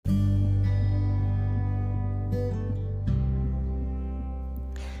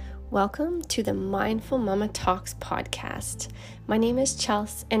Welcome to the Mindful Mama Talks podcast. My name is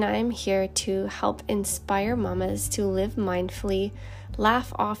Chels, and I am here to help inspire mamas to live mindfully,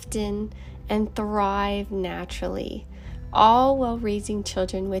 laugh often, and thrive naturally, all while raising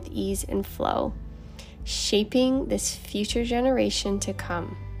children with ease and flow, shaping this future generation to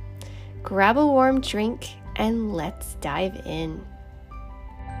come. Grab a warm drink and let's dive in.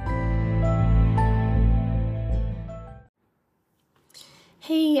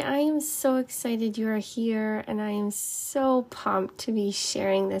 Hey, I am so excited you are here, and I am so pumped to be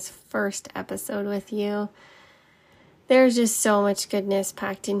sharing this first episode with you. There's just so much goodness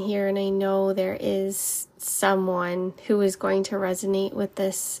packed in here, and I know there is someone who is going to resonate with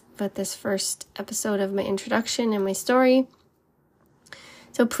this first episode of my introduction and my story.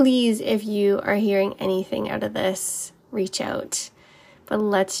 So please, if you are hearing anything out of this, reach out. But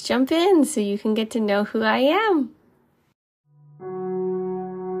let's jump in so you can get to know who I am.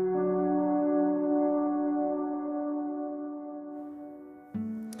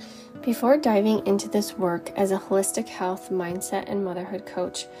 Before diving into this work as a holistic health, mindset, and motherhood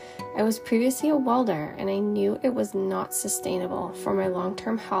coach, I was previously a welder, and I knew it was not sustainable for my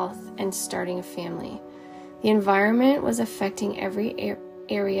long-term health and starting a family. The environment was affecting every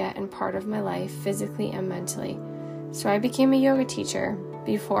area and part of my life, physically and mentally. So I became a yoga teacher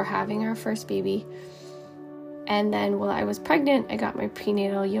before having our first baby. And then while I was pregnant, I got my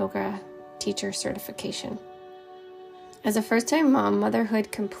prenatal yoga teacher certification. As a first-time mom,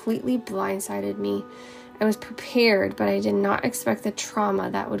 motherhood completely blindsided me. I was prepared, but I did not expect the trauma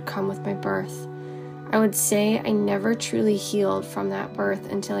that would come with my birth. I would say I never truly healed from that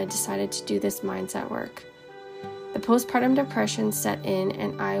birth until I decided to do this mindset work. The postpartum depression set in,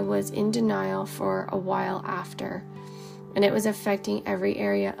 and I was in denial for a while after, and it was affecting every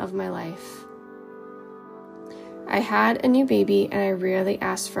area of my life. I had a new baby, and I rarely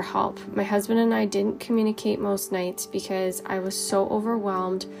asked for help. My husband and I didn't communicate most nights because I was so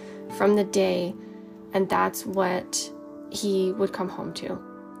overwhelmed from the day, and that's what he would come home to.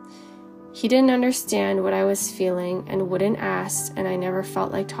 He didn't understand what I was feeling and wouldn't ask, and I never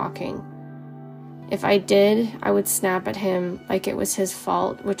felt like talking. If I did, I would snap at him like it was his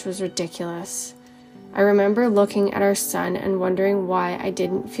fault, which was ridiculous. I remember looking at our son and wondering why I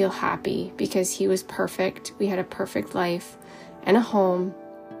didn't feel happy, because he was perfect. We had a perfect life and a home,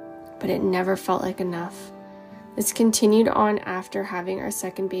 but it never felt like enough. This continued on after having our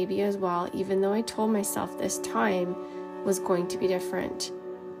second baby as well, even though I told myself this time was going to be different,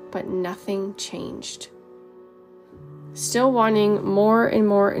 but nothing changed. Still wanting more and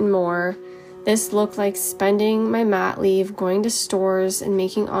more and more, this looked like spending my mat leave, going to stores, and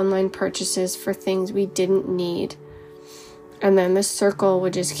making online purchases for things we didn't need. And then the circle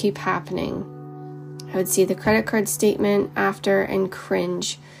would just keep happening. I would see the credit card statement after and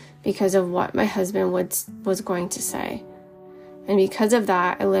cringe because of what my husband was going to say. And because of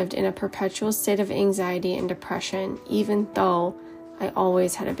that, I lived in a perpetual state of anxiety and depression, even though I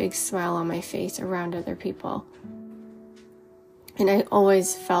always had a big smile on my face around other people. And I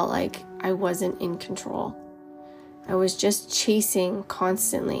always felt like I wasn't in control. I was just chasing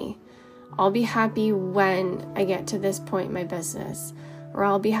constantly. I'll be happy when I get to this point in my business, or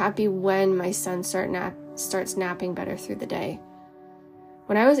I'll be happy when my son starts napping better through the day.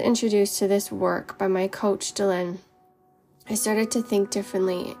 When I was introduced to this work by my coach, Dylan, I started to think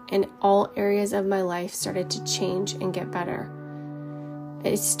differently, and all areas of my life started to change and get better.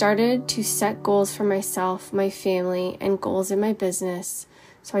 I started to set goals for myself, my family, and goals in my business,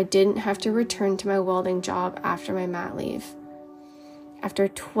 so I didn't have to return to my welding job after my mat leave. After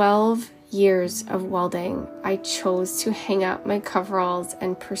 12 years of welding, I chose to hang up my coveralls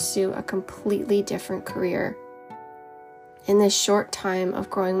and pursue a completely different career. In this short time of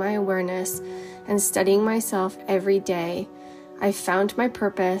growing my awareness and studying myself every day, I found my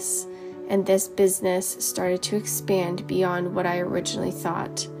purpose, and this business started to expand beyond what I originally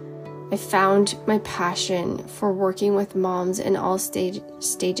thought. I found my passion for working with moms in all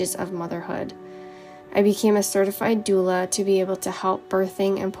stages of motherhood. I became a certified doula to be able to help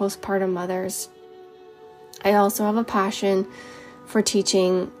birthing and postpartum mothers. I also have a passion for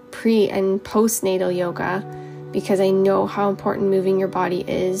teaching pre- and postnatal yoga because I know how important moving your body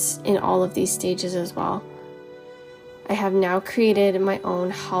is in all of these stages as well. I have now created my own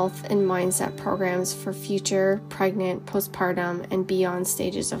health and mindset programs for future pregnant, postpartum, and beyond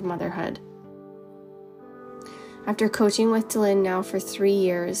stages of motherhood. After coaching with Dylan now for 3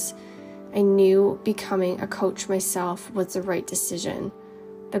 years, I knew becoming a coach myself was the right decision.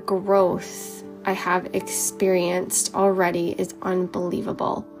 The growth I have experienced already is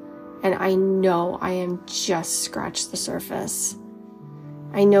unbelievable, and I know I am just scratched the surface.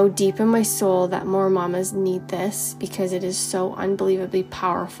 I know deep in my soul that more mamas need this because it is so unbelievably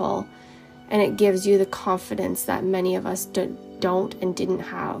powerful, and it gives you the confidence that many of us don't and didn't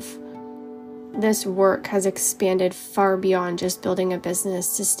have. This work has expanded far beyond just building a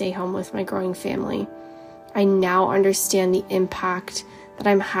business to stay home with my growing family. I now understand the impact that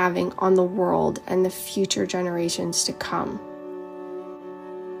I'm having on the world and the future generations to come.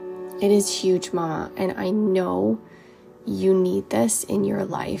 It is huge, Mama, and I know you need this in your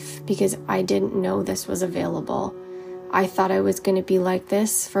life because I didn't know this was available. I thought I was going to be like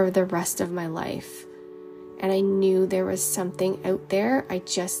this for the rest of my life. And I knew there was something out there. I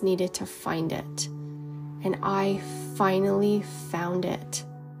just needed to find it. And I finally found it.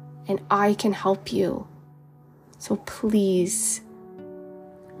 And I can help you. So please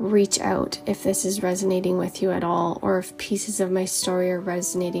reach out if this is resonating with you at all, or if pieces of my story are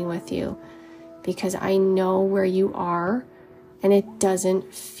resonating with you, because I know where you are and it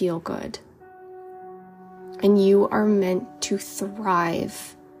doesn't feel good. And you are meant to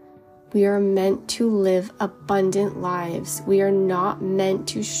thrive. We are meant to live abundant lives. We are not meant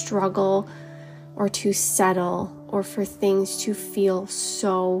to struggle or to settle or for things to feel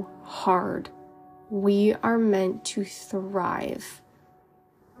so hard. We are meant to thrive.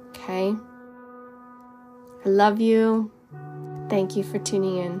 Okay? I love you. Thank you for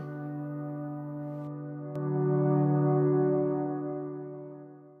tuning in.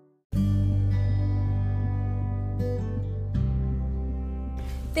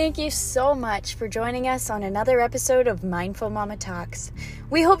 Thank you so much for joining us on another episode of Mindful Mama Talks.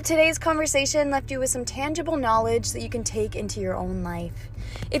 We hope today's conversation left you with some tangible knowledge that you can take into your own life.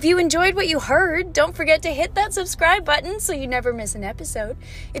 If you enjoyed what you heard, don't forget to hit that subscribe button so you never miss an episode.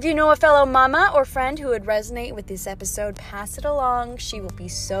 If you know a fellow mama or friend who would resonate with this episode, pass it along. She will be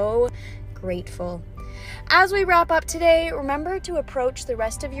so grateful. As we wrap up today, remember to approach the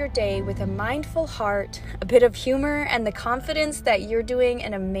rest of your day with a mindful heart, a bit of humor, and the confidence that you're doing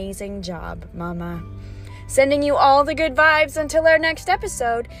an amazing job, Mama. Sending you all the good vibes until our next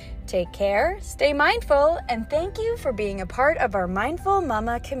episode. Take care, stay mindful, and thank you for being a part of our Mindful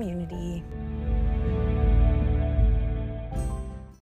Mama community.